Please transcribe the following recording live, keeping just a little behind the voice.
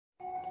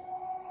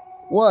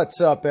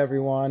What's up,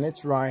 everyone?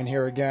 It's Ryan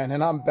here again,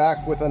 and I'm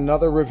back with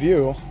another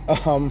review.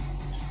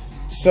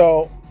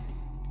 So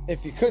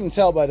if you couldn't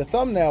tell by the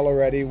thumbnail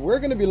already, we're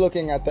going to be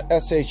looking at the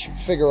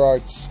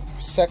SHFiguarts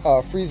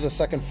FRIEZA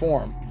second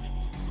form.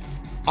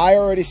 I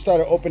already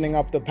started opening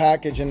up the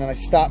package, and then I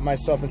stopped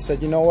myself and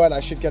said, you know what,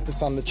 I should get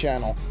this on the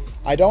channel.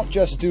 I don't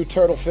just do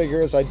turtle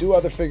figures, I do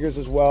other figures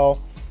as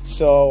well.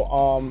 So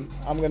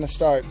I'm going to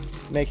start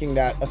making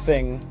that a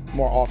thing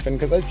more often,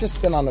 because I've just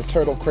been on a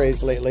turtle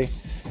craze lately.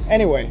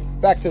 Anyway,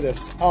 back to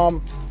this.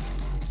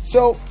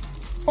 So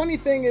funny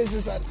thing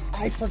is that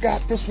I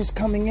forgot this was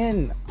coming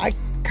in. I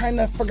kind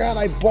of forgot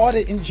I bought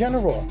it in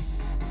general.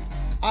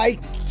 I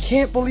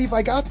can't believe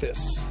I got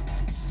this.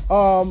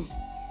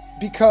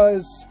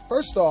 Because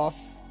first off,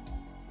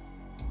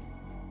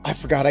 I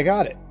forgot I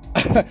got it.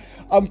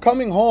 I'm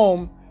coming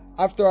home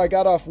after I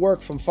got off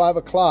work from 5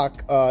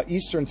 o'clock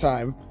Eastern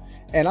time,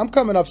 and I'm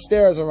coming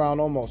upstairs around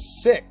almost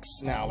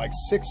 6 now, like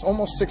 6,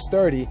 almost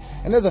 6:30,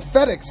 and there's a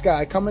FedEx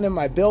guy coming in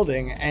my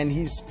building, and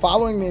he's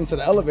following me into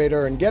the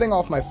elevator and getting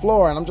off my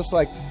floor, and I'm just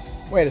like,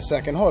 wait a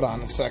second, hold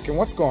on a second,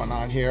 what's going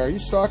on here? Are you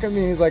stalking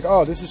me? And he's like,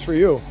 oh, this is for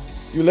you.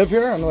 You live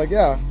here? And I'm like,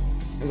 yeah.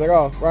 He's like,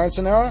 oh, Ryan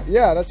Sonera?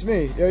 Yeah, that's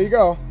me. There you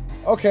go.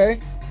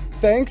 Okay,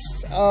 thanks.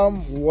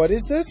 What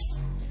is this?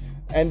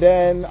 And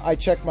then I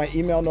check my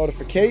email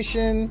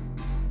notification.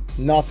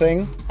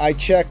 Nothing. I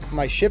check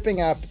my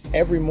shipping app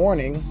every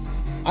morning.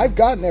 I've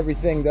gotten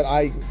everything that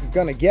I'm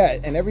gonna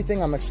get, and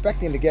everything I'm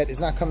expecting to get is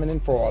not coming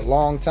in for a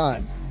long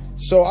time.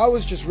 So I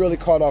was just really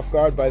caught off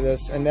guard by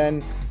this. And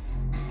then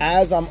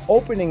as I'm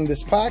opening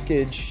this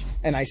package,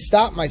 and I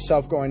stop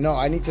myself going, no,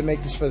 I need to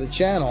make this for the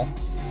channel.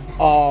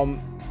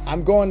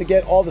 I'm going to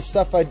get all the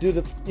stuff I do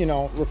to, you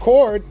know,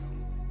 record,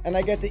 and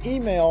I get the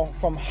email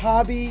from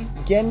Hobby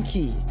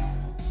Genki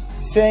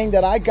saying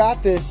that I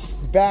got this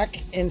back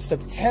in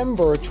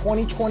September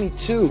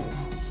 2022.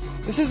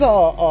 This is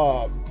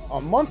a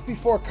month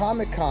before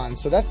Comic-Con,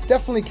 so that's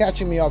definitely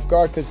catching me off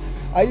guard, because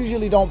I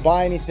usually don't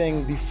buy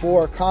anything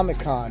before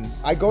Comic-Con.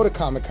 I go to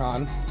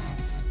Comic-Con,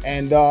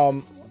 and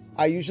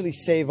I usually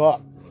save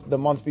up the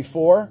month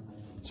before,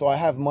 so I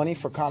have money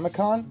for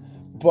Comic-Con.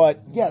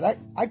 But yeah,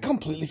 I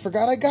completely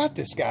forgot I got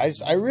this,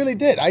 guys. I really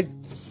did.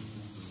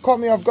 Caught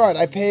me off guard.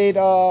 I paid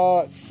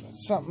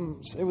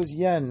something, it was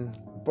yen,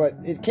 but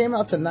it came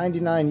out to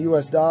 99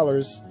 US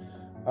dollars.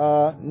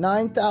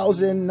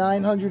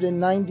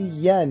 9,990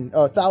 yen,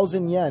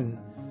 1,000 yen,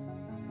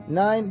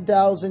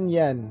 9,000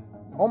 yen,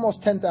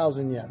 almost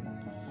 10,000 yen.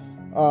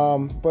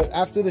 But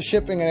after the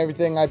shipping and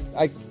everything, I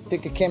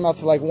think it came out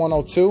to like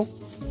 102.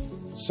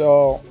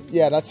 So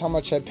yeah, that's how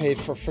much I paid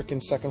for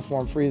freaking second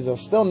form FRIEZA.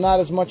 Still not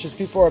as much as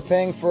people are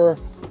paying for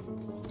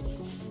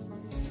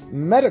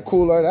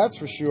Metacooler, that's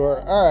for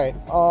sure. All right,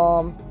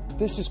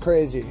 this is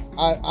crazy.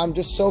 I'm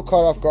just so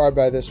caught off guard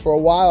by this. For a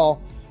while,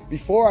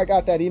 before I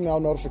got that email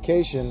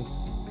notification,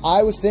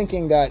 I was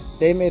thinking that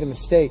they made a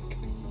mistake,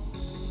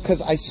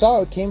 because I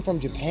saw it came from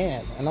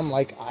Japan, and I'm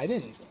like, I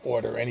didn't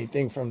order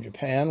anything from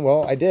Japan.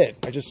 Well, I did.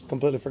 I just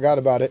completely forgot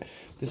about it.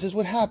 This is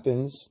what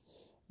happens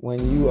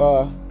when you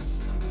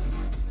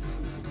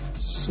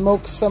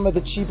smoke some of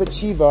the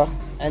Chiba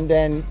and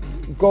then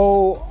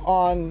go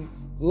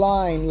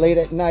online late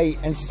at night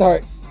and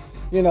start,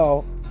 you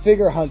know,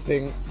 figure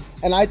hunting.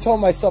 And I told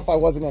myself I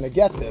wasn't going to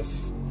get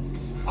this.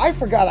 I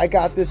forgot I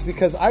got this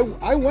because I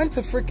went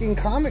to freaking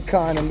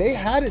Comic-Con and they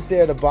had it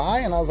there to buy,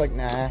 and I was like,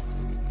 nah.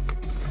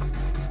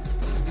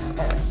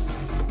 Alright.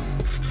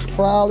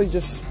 Probably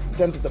just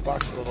dented the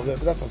box a little bit,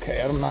 but that's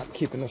okay. I'm not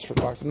keeping this for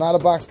box. I'm not a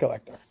box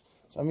collector.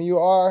 Some of you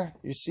are.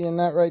 You're seeing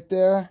that right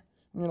there.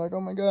 And you're like, oh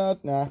my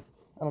god. Nah, I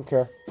don't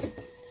care.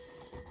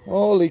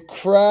 Holy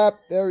crap.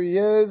 There he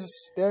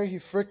is. There he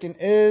freaking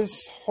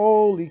is.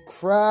 Holy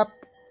crap.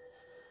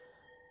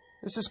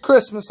 This is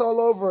Christmas all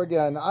over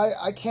again.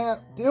 I can't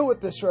deal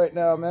with this right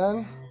now,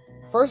 man.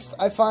 First,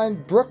 I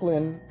find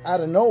Brooklyn out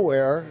of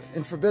nowhere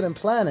in Forbidden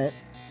Planet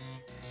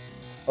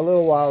a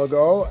little while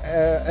ago.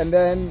 And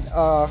then,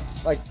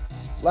 like,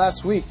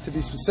 last week, to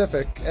be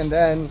specific. And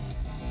then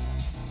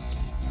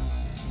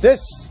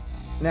this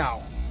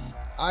now.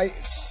 I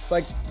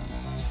psyched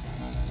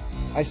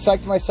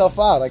myself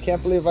out. I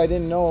can't believe I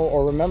didn't know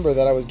or remember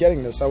that I was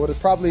getting this. I would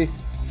have probably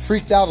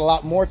freaked out a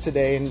lot more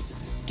today and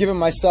given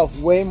myself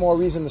way more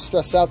reason to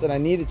stress out than I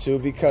needed to,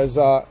 because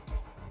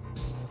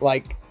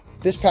like,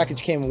 this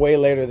package came way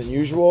later than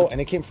usual,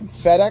 and it came from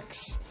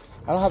FedEx.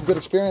 I don't have good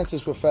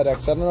experiences with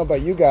FedEx. I don't know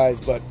about you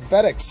guys, but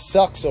FedEx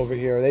sucks over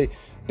here. They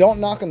don't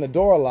knock on the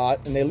door a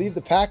lot, and they leave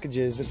the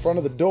packages in front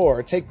of the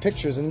door, take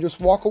pictures, and just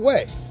walk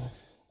away.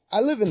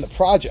 I live in the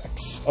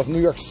projects of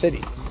New York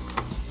City.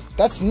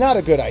 That's not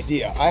a good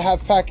idea. I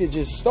have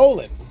packages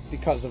stolen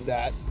because of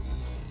that.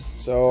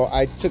 So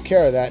I took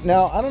care of that.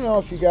 Now, I don't know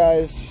if you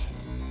guys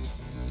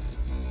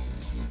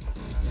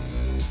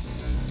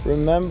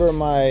remember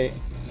my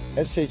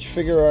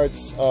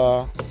SHFiguarts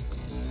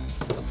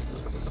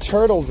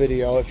turtle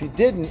video. If you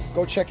didn't,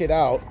 go check it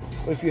out.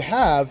 But if you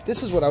have,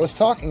 this is what I was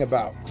talking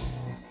about.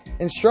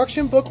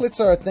 Instruction booklets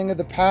are a thing of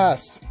the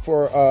past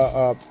for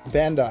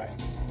Bandai.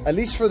 At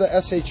least for the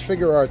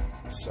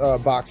SHFiguarts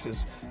FRIEZA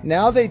boxes.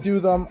 Now they do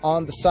them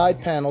on the side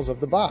panels of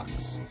the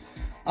box.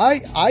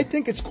 I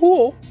think it's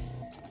cool.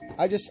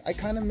 I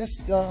kind of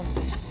missed the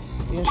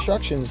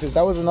instructions, because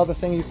that was another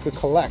thing you could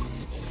collect.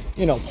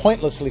 You know,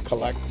 pointlessly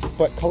collect,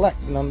 but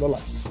collect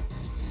nonetheless.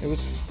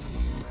 It's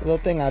a little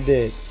thing I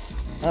did.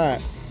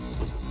 Alright,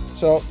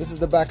 so this is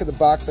the back of the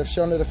box. I've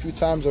shown it a few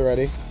times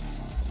already.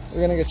 We're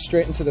going to get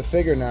straight into the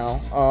figure now.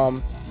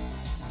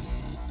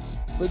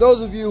 For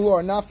those of you who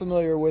are not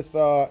familiar with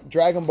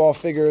Dragon Ball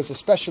figures,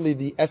 especially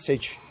the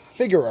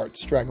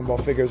SHFiguarts Dragon Ball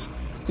figures,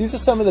 these are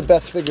some of the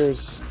best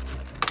figures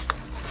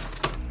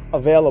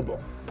available,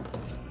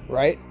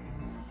 right?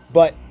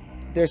 But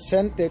there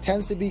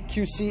tends to be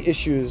QC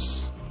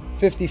issues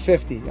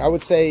 50-50. I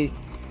would say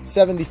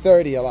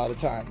 70-30 a lot of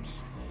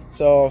times.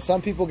 So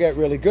some people get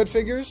really good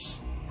figures.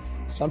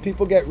 Some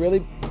people get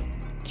really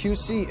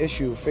QC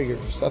issue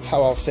figures. That's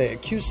how I'll say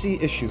it.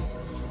 QC issue.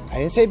 I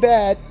didn't say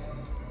bad.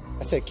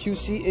 I said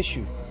QC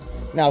issue.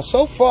 Now,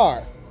 so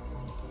far,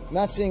 I'm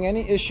not seeing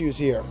any issues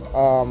here.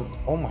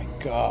 Oh my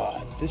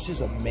God. This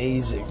is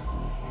amazing.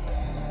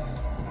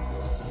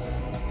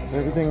 Is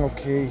everything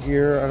okay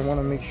here? I want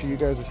to make sure you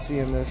guys are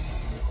seeing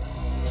this.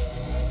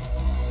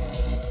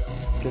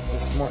 Let's get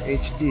this more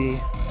HD.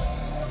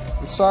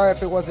 I'm sorry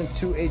if it wasn't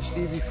too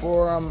HD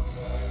before. I'm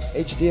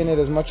HDing it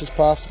as much as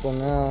possible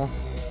now.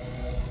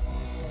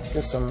 Let's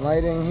get some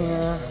lighting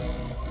here.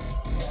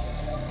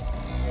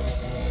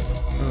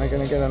 Am I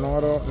gonna get an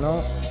auto?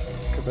 No,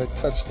 because I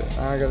touched it.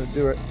 Now I gotta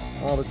do it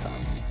all the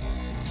time.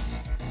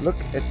 Look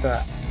at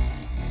that.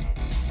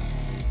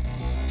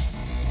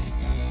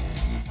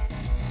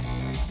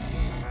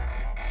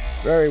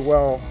 Very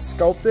well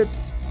sculpted,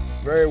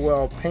 very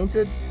well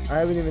painted. I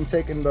haven't even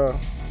taken the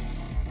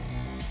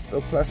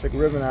little plastic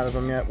ribbon out of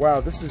him yet.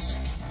 Wow, this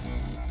is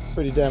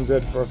pretty damn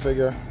good for a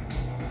figure.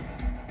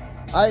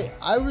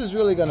 I was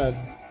really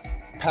gonna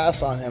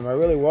pass on him. I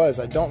really was.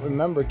 I don't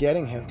remember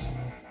getting him.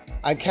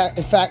 I can't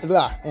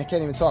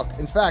even talk.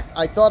 In fact,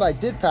 I thought I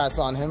did pass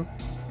on him.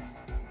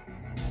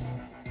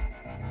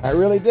 I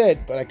really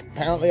did, but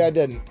apparently I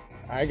didn't.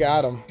 I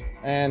got him.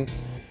 And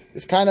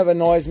this kind of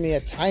annoys me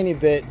a tiny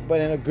bit, but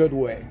in a good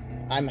way.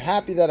 I'm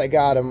happy that I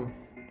got him,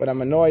 but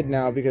I'm annoyed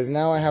now because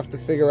now I have to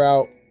figure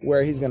out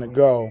where he's gonna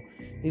go.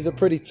 He's a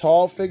pretty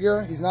tall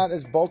figure. He's not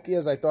as bulky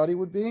as I thought he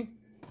would be,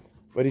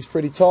 but he's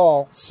pretty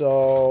tall,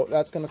 so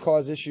that's gonna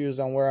cause issues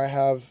on where I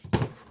have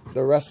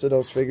the rest of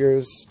those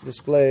figures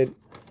displayed.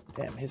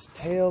 Damn, his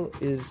tail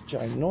is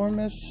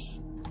ginormous,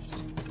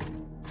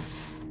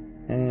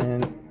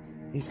 and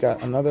he's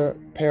got another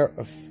pair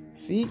of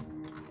feet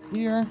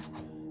here.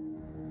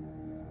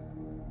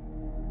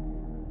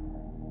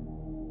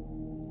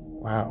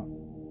 Wow.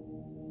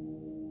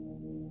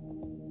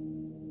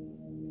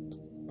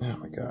 Oh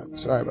my God.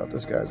 Sorry about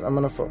this, guys. I'm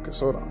going to focus.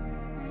 Hold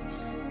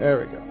on. There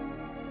we go.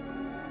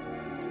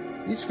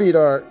 These feet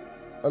are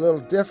a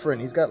little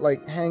different. He's got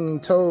like hanging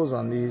toes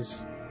on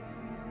these.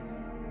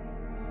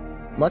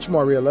 Much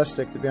more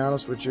realistic, to be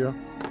honest with you.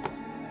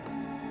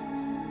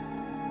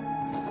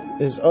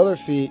 His other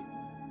feet,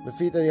 the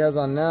feet that he has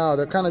on now,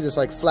 they're kind of just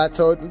like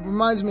flat-toed. It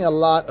reminds me a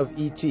lot of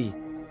E.T.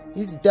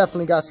 He's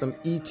definitely got some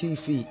E.T.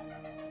 feet.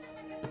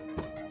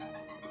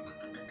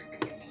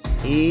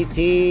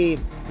 E.T.,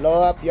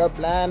 blow up your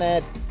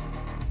planet.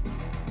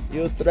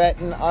 You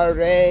threaten our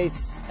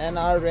race and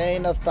our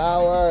reign of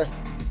power.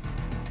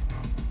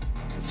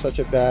 It's such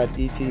a bad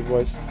E.T.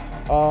 voice.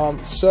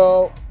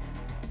 So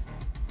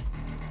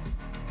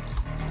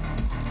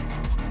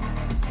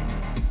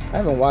I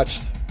haven't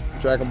watched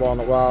Dragon Ball in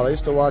a while. I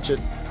used to watch it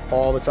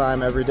all the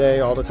time, every day,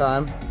 all the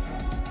time,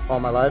 all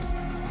my life.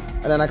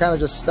 And then I kind of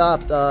just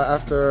stopped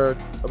after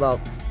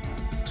about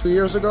 2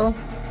 years ago.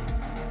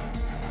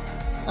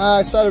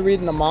 I started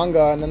reading the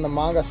manga, and then the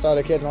manga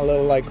started getting a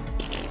little like,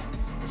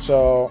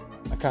 so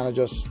I kind of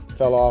just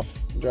fell off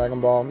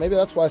Dragon Ball. Maybe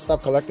that's why I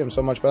stopped collecting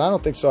so much, but I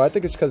don't think so. I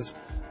think it's because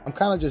I'm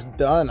kind of just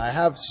done. I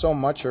have so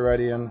much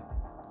already, and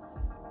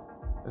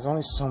there's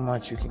only so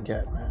much you can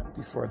get, man,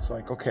 before it's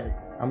like, okay,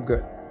 I'm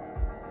good.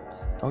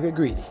 Don't get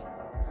greedy.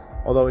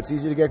 Although it's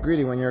easy to get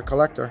greedy when you're a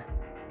collector.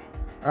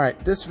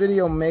 Alright, this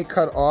video may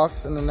cut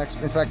off in the next,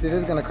 in fact, it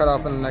is going to cut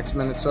off in the next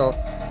minute, so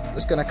I'm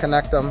just going to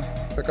connect them,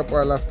 pick up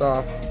where I left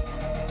off.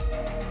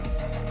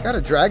 Got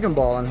a Dragon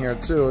Ball in here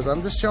too. So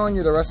I'm just showing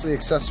you the rest of the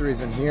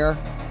accessories in here.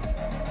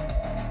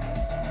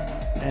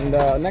 And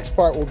the next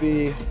part will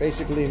be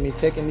basically me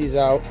taking these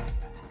out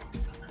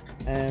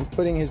and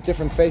putting his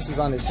different faces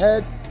on his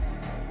head.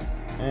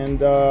 And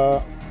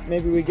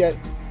maybe we get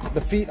the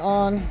feet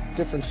on,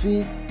 different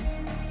feet.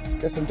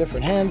 Get some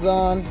different hands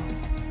on.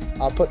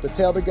 I'll put the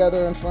tail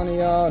together in front of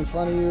y'all, in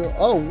front of you.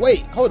 Oh,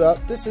 wait, hold up.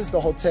 This is the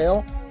whole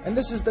tail. And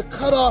this is the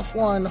cut-off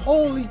one.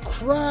 Holy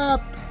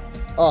crap.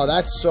 Oh,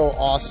 that's so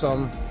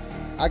awesome.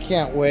 I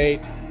can't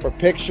wait for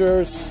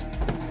pictures.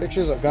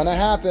 Pictures are gonna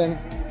happen.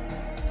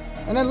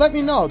 And then let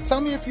me know.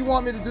 Tell me if you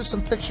want me to do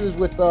some pictures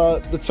with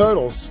the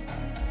Turtles.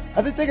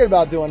 I've been thinking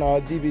about doing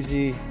a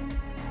DBZ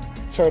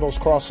Turtles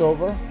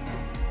crossover.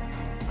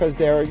 Because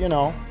they're, you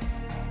know,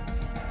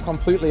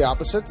 completely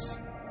opposites.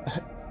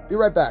 Be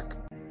right back.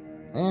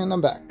 And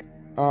I'm back.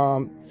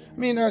 I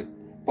mean, they're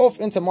both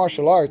into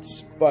martial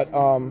arts, but,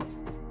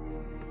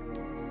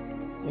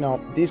 you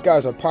know, these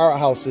guys are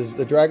powerhouses.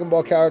 The Dragon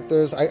Ball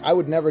characters, I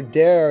would never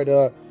dare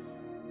to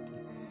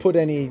put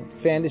any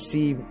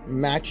fantasy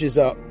matches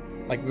up,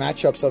 like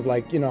matchups of,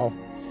 like, you know,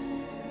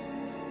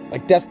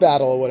 like Death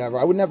Battle or whatever.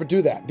 I would never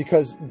do that,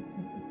 because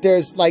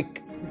there's,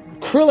 like,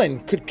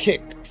 Krillin could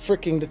kick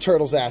freaking the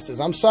Turtles' asses.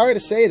 I'm sorry to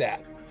say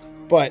that,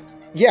 but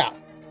yeah,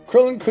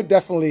 Krillin could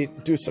definitely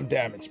do some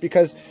damage,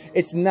 because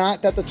it's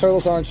not that the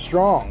Turtles aren't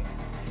strong.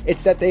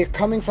 It's that they're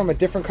coming from a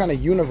different kind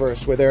of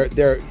universe where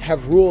they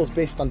have rules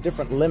based on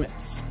different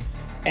limits.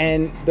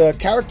 And the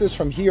characters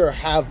from here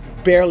have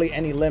barely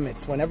any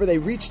limits. Whenever they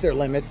reach their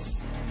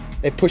limits,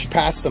 they push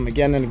past them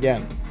again and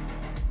again.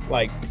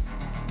 Like,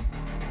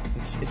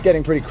 it's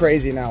getting pretty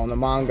crazy now in the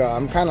manga.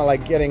 I'm kind of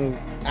like getting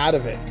out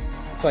of it.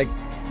 It's like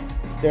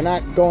they're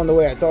not going the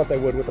way I thought they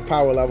would with the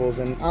power levels.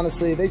 And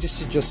honestly, they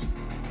should just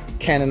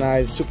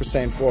canonize Super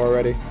Saiyan 4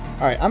 already.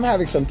 Alright, I'm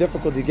having some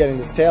difficulty getting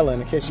this tail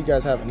in case you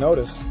guys haven't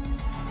noticed.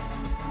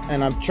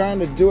 And I'm trying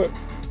to do it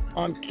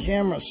on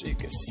camera so you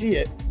can see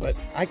it, but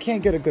I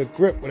can't get a good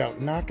grip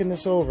without knocking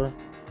this over.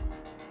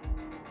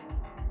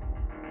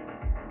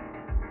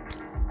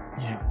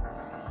 Yeah.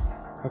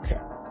 Okay.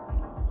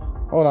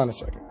 Hold on a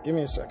second. Give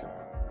me a second.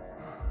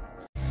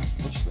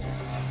 Which thing?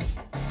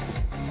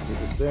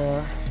 Leave it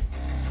there.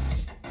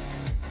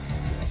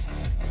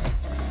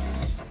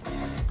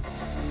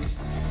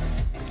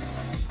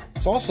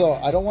 It's also,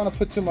 I don't want to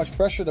put too much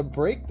pressure to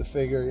break the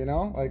figure, you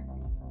know? Like,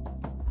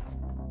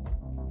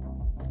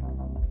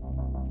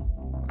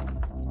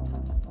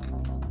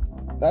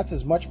 that's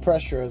as much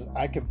pressure as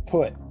I can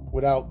put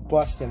without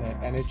busting it,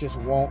 and it just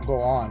won't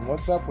go on.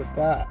 What's up with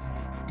that?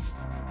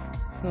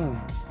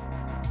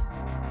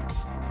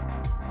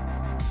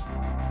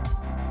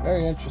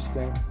 Very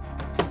interesting.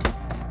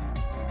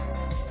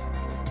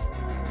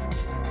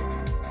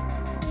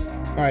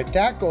 Alright,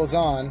 that goes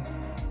on.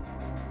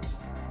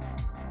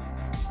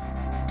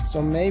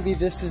 So maybe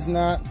this is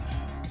not...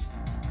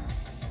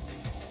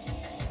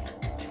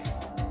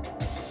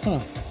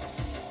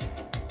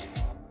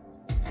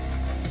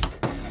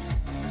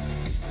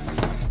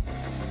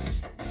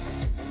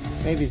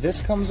 Maybe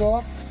this comes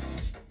off?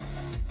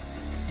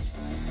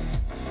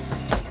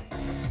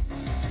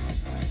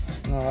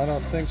 No, I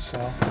don't think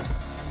so.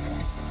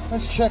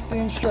 Let's check the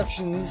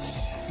instructions.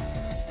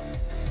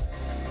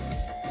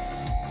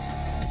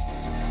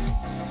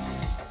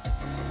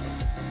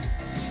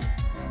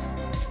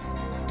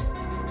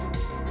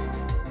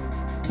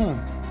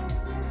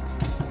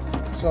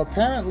 So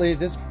apparently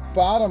this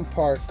bottom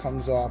part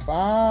comes off.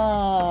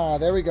 Ah,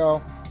 there we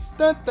go.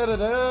 Da, da, da,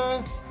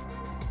 da.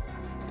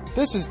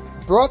 This is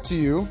brought to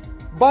you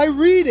by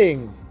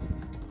reading.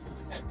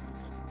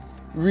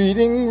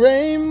 Reading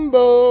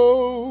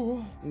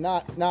Rainbow.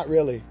 Not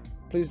really.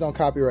 Please don't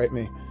copyright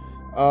me.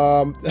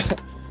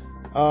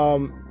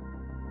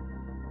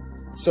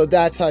 So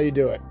that's how you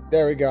do it.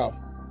 There we go.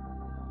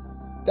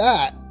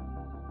 That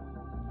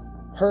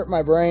hurt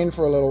my brain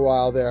for a little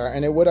while there,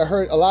 and it would have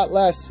hurt a lot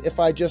less if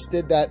I just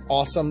did that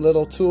awesome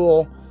little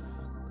tool.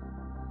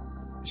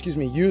 Excuse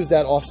me, use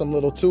that awesome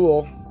little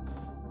tool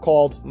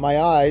called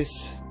my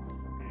eyes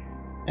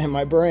and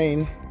my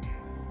brain,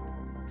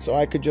 so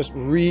I could just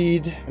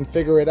read and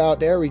figure it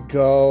out. There we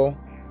go.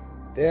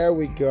 There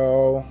we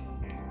go.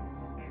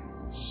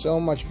 So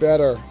much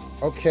better.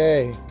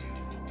 Okay.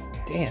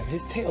 Damn,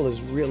 his tail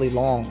is really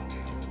long.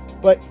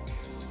 But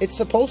it's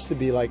supposed to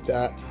be like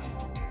that.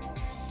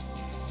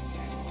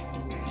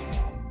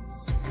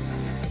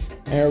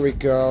 There we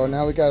go.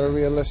 Now we got a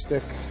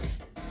realistic...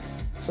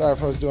 Sorry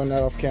if I was doing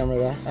that off camera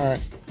there. Alright.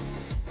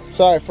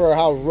 Sorry for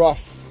how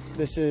rough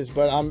this is,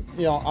 but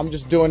I'm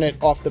just doing it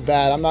off the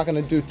bat. I'm not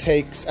going to do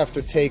takes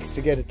after takes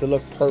to get it to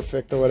look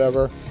perfect or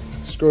whatever.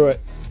 Screw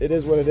it. It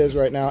is what it is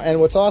right now.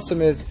 And what's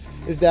awesome is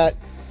that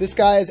this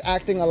guy is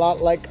acting a lot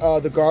like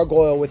the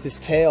gargoyle with his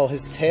tail.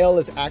 His tail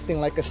is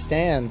acting like a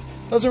stand.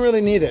 Doesn't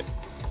really need it.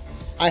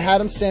 I had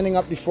him standing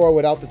up before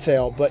without the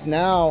tail, but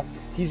now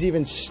he's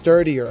even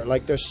sturdier.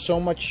 Like, there's so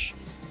much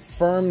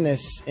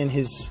firmness in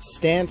his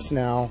stance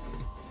now.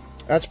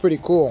 That's pretty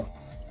cool.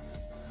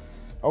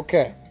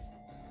 Okay.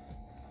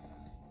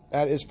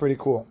 That is pretty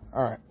cool.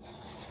 Alright.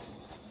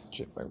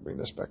 See if I can bring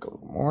this back a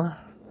little more.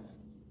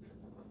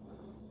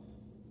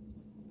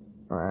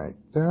 Alright,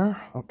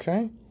 there.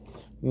 Okay.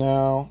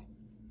 Now,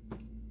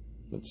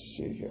 let's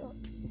see here.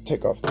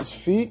 Take off these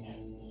feet.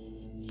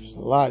 It's a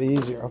lot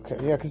easier. Okay,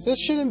 yeah, because this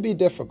shouldn't be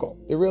difficult.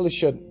 It really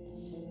shouldn't.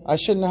 I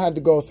shouldn't have had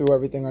to go through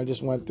everything I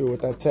just went through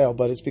with that tail,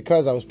 but it's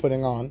because I was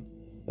putting on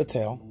the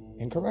tail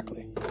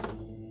incorrectly.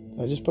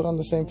 I just put on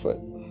the same foot.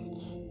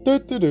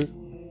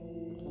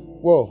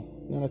 Whoa,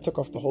 and then I took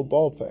off the whole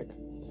ball peg.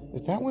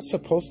 Is that what's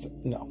supposed to...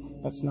 No,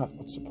 that's not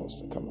what's supposed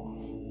to come off.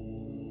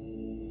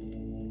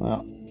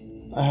 Well,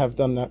 I have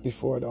done that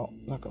before, though.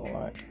 Not gonna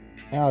lie.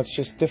 Now it's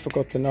just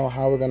difficult to know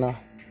how we're gonna...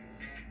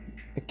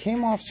 It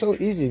came off so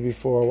easy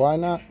before. Why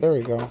not? There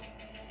we go.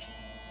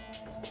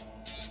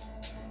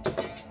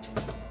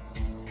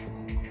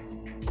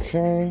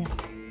 Okay.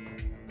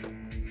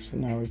 So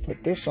now we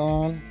put this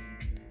on.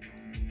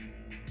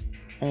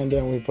 And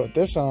then we put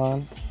this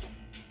on.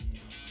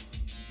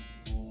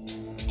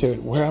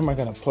 Dude, where am I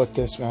gonna put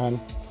this, man?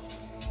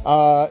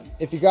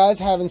 If you guys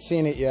haven't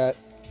seen it yet,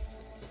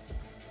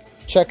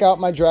 check out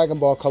my Dragon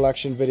Ball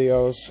collection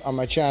videos on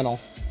my channel,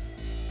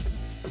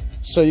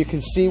 so you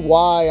can see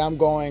why I'm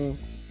going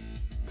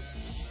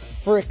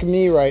frick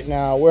me right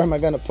now. Where am I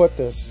gonna put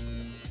this?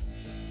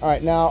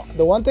 Alright, now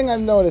the one thing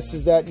I've noticed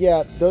is that,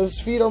 yeah, those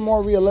feet are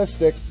more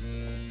realistic,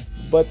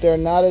 but they're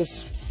not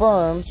as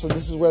firm, so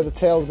this is where the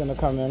tail is gonna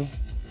come in.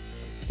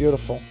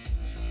 Beautiful.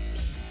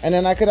 And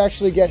then I could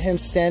actually get him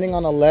standing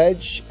on a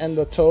ledge, and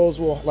the toes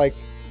will like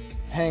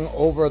hang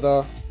over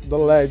the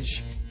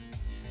ledge.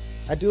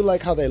 I do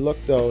like how they look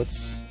though.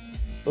 It's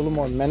a little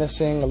more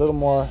menacing, a little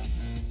more,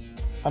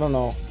 I don't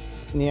know,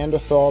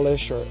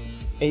 Neanderthalish or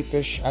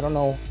apish. I don't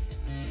know.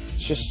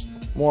 It's just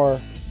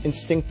more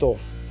instinctual.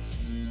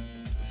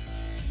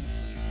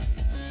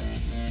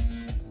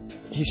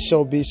 He's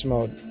so beast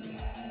mode.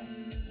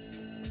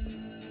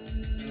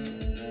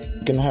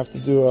 Gonna have to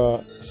do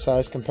a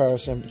size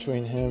comparison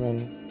between him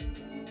and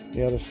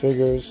the other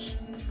figures.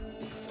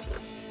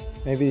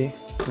 Maybe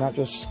not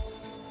just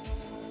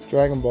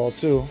Dragon Ball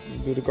too.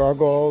 Do the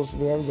gargoyles,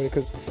 do everybody,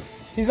 because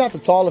he's not the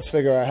tallest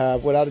figure I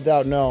have, without a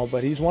doubt, no,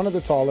 but he's one of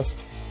the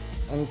tallest.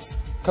 And it's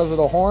because of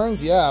the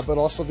horns, yeah, but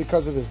also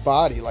because of his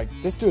body. Like,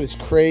 this dude is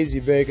crazy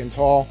big and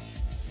tall.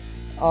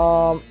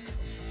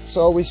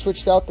 So we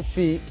switched out the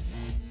feet.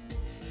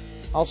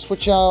 I'll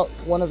switch out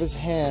one of his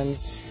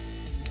hands.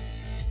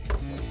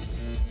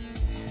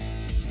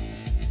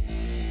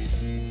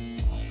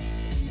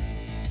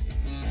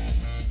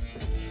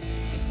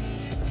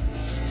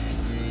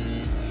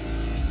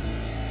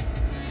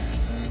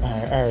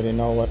 I already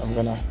know what I'm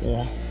gonna,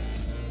 yeah.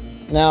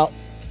 Now,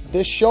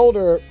 this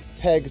shoulder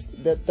pegs,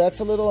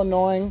 that's a little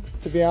annoying,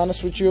 to be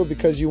honest with you,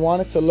 because you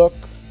want it to look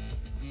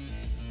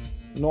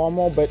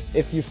normal, but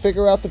if you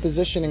figure out the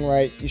positioning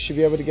right, you should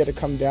be able to get it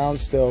come down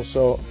still,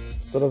 so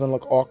it still doesn't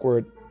look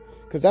awkward.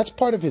 Because that's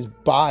part of his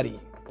body.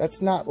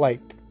 That's not like,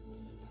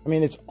 I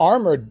mean, it's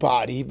armored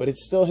body, but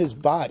it's still his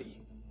body.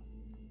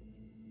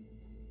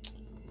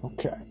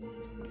 Okay.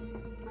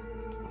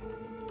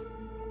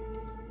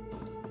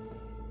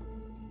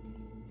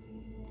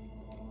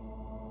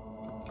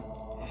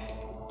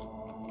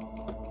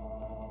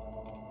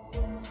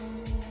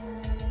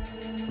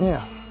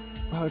 Yeah,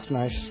 that looks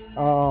nice.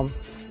 Let's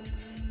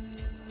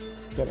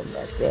get him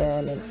back there.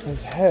 And then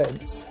his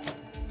heads.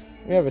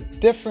 We have a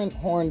different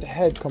horned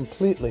head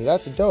completely.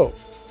 That's dope.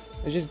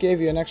 They just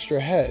gave you an extra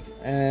head.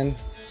 And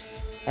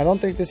I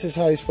don't think this is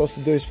how he's supposed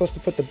to do. He's supposed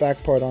to put the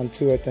back part on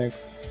too, I think.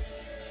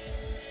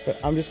 But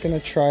I'm just going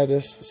to try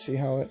this to see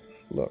how it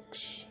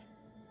looks.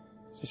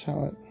 This is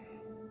how it...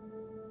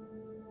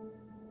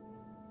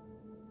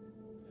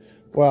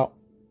 Well,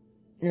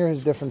 here are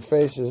his different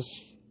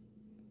faces.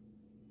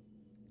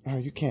 Oh,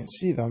 you can't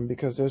see them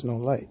because there's no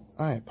light.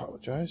 I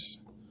apologize.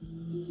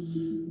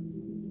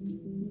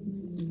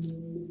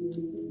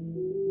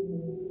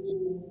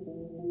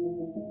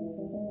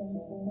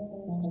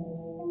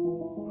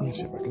 Let me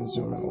see if I can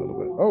zoom in a little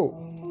bit. Oh,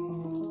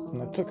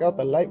 and I took out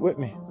the light with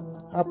me.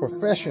 How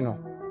professional.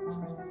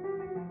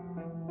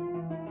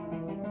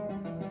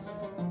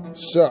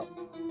 So,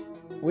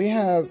 we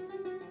have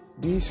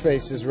these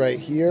faces right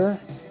here,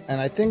 and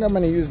I think I'm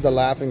going to use the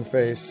laughing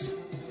face.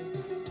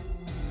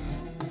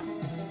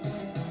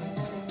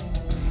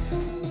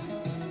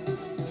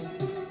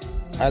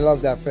 I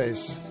love that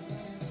face.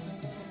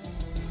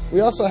 We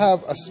also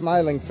have a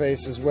smiling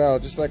face as well,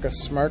 just like a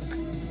smirk.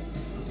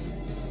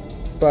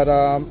 But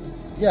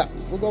yeah,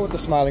 we'll go with the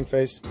smiling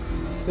face.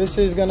 This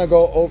is gonna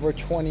go over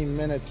 20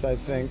 minutes, I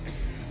think,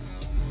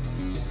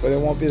 but it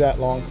won't be that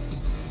long.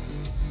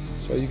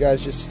 So you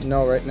guys just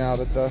know right now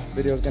that the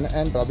video is gonna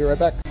end, but I'll be right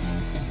back.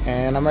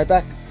 And I'm right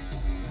back,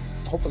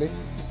 hopefully.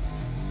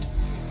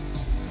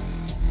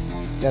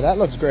 Yeah, that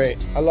looks great.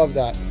 I love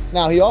that.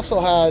 Now he also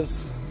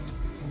has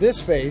this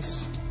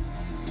face.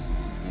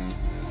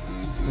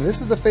 And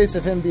this is the face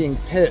of him being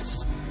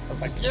pissed. I'm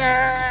like,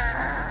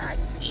 yeah,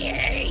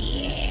 yeah,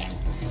 yeah.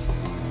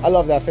 I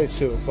love that face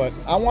too, but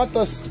I want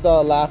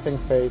the laughing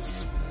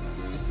face.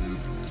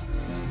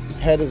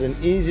 Head is an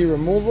easy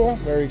removal,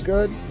 very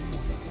good.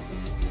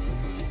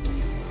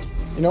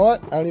 You know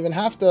what? I don't even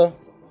have to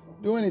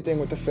do anything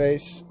with the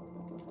face.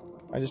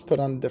 I just put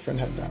on a different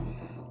head down.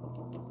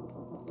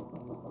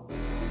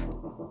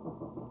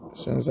 As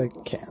soon as I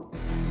can.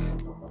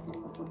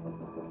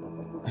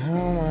 How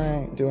am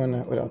I doing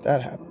that without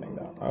that happening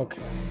though?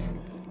 Okay.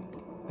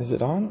 Is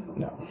it on?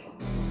 No.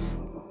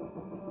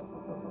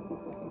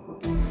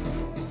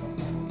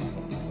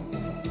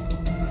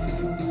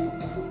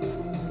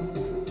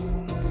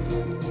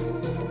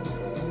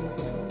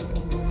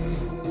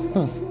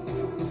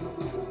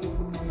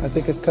 I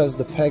think it's because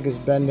the peg is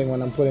bending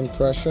when I'm putting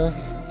pressure.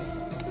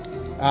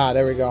 Ah,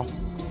 there we go.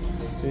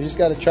 So you just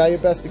got to try your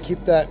best to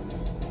keep that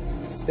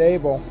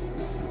stable.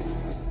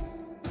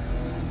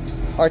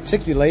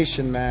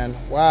 Articulation, man.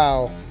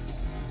 Wow.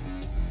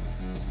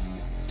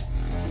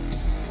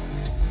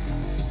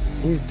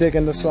 He's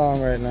digging the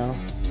song right now.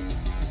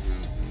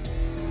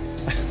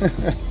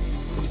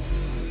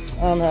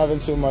 I'm having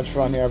too much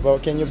fun here,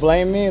 but can you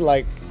blame me?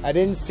 Like, I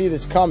didn't see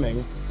this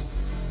coming,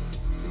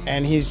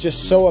 and he's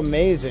just so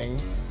amazing.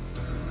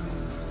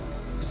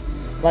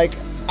 Like,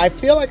 I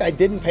feel like I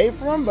didn't pay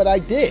for him, but I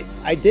did.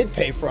 I did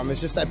pay for him. It's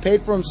just I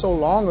paid for him so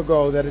long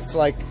ago that it's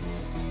like,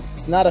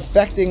 it's not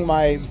affecting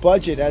my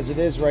budget as it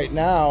is right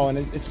now, and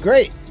it's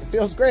great. It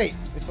feels great.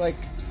 It's like,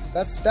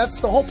 that's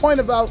the whole point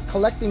about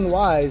collecting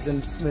wise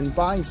and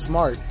buying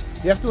smart.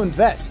 You have to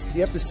invest.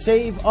 You have to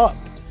save up.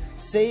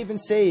 Save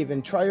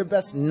and try your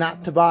best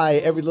not to buy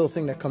every little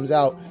thing that comes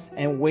out,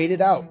 and wait it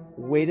out.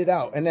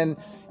 And then,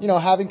 you know,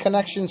 having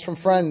connections from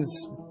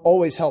friends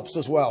always helps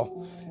as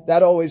well.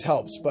 That always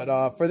helps.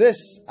 But for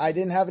this, I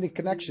didn't have any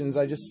connections.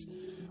 I just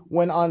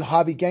went on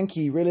Hobby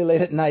Genki really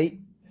late at night,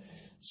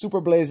 super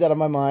blazed out of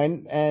my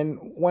mind, and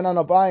went on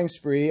a buying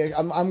spree.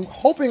 I'm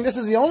hoping this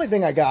is the only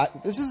thing I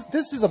got. This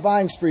is a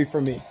buying spree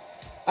for me.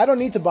 I don't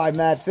need to buy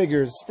mad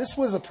figures. This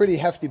was a pretty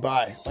hefty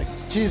buy. Like,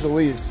 geez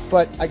Louise.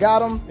 But I got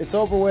them. It's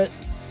over with.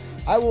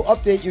 I will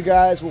update you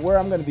guys with where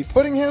I'm going to be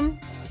putting him,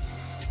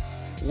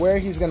 where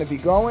he's going to be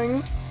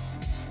going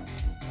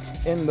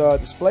in the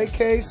display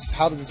case,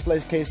 how the display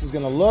case is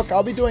going to look.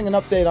 I'll be doing an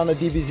update on the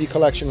DBZ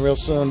collection real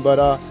soon, but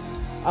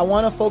I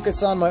want to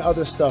focus on my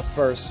other stuff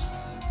first.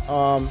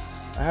 I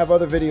have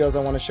other videos I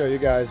want to show you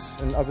guys,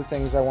 and other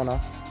things I want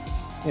to,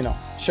 you know,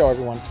 show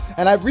everyone.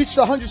 And I've reached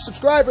 100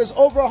 subscribers,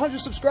 over 100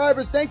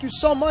 subscribers. Thank you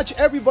so much,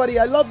 everybody.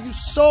 I love you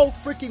so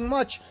freaking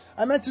much.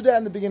 I meant to do that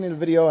in the beginning of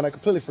the video, and I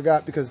completely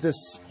forgot because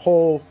this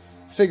whole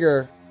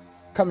figure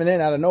coming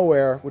in out of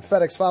nowhere with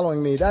FedEx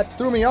following me, that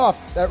threw me off.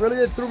 That really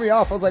did throw me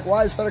off. I was like,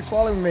 why is FedEx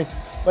following me?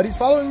 But he's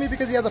following me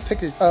because he has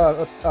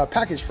a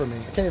package for me.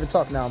 I can't even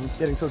talk now. I'm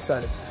getting too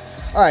excited.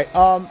 All right.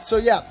 So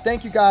yeah,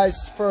 thank you guys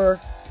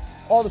for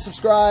all the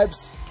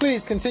subscribes.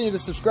 Please continue to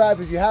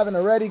subscribe. If you haven't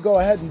already, go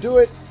ahead and do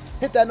it.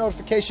 Hit that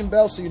notification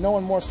bell so you know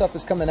when more stuff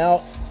is coming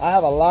out. I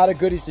have a lot of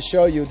goodies to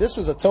show you. This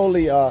was a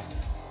totally,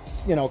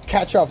 you know,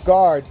 catch off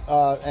guard.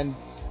 And,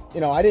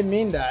 you know, I didn't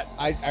mean that.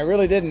 I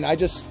really didn't. I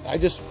just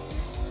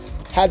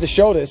had to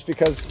show this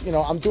because, you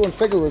know, I'm doing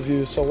figure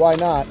reviews, so why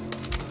not?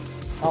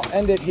 I'll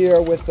end it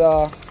here with,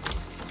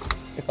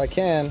 if I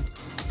can,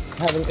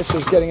 having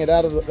issues getting it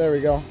out of the, there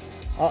we go.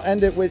 I'll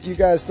end it with you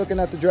guys looking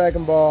at the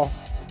Dragon Ball.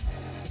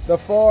 The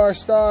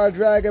 4-star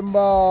Dragon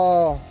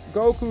Ball.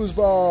 Goku's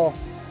ball.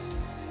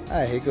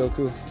 I hate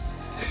Goku.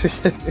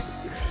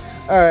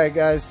 Alright,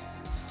 guys.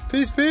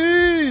 Peace,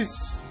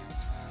 peace.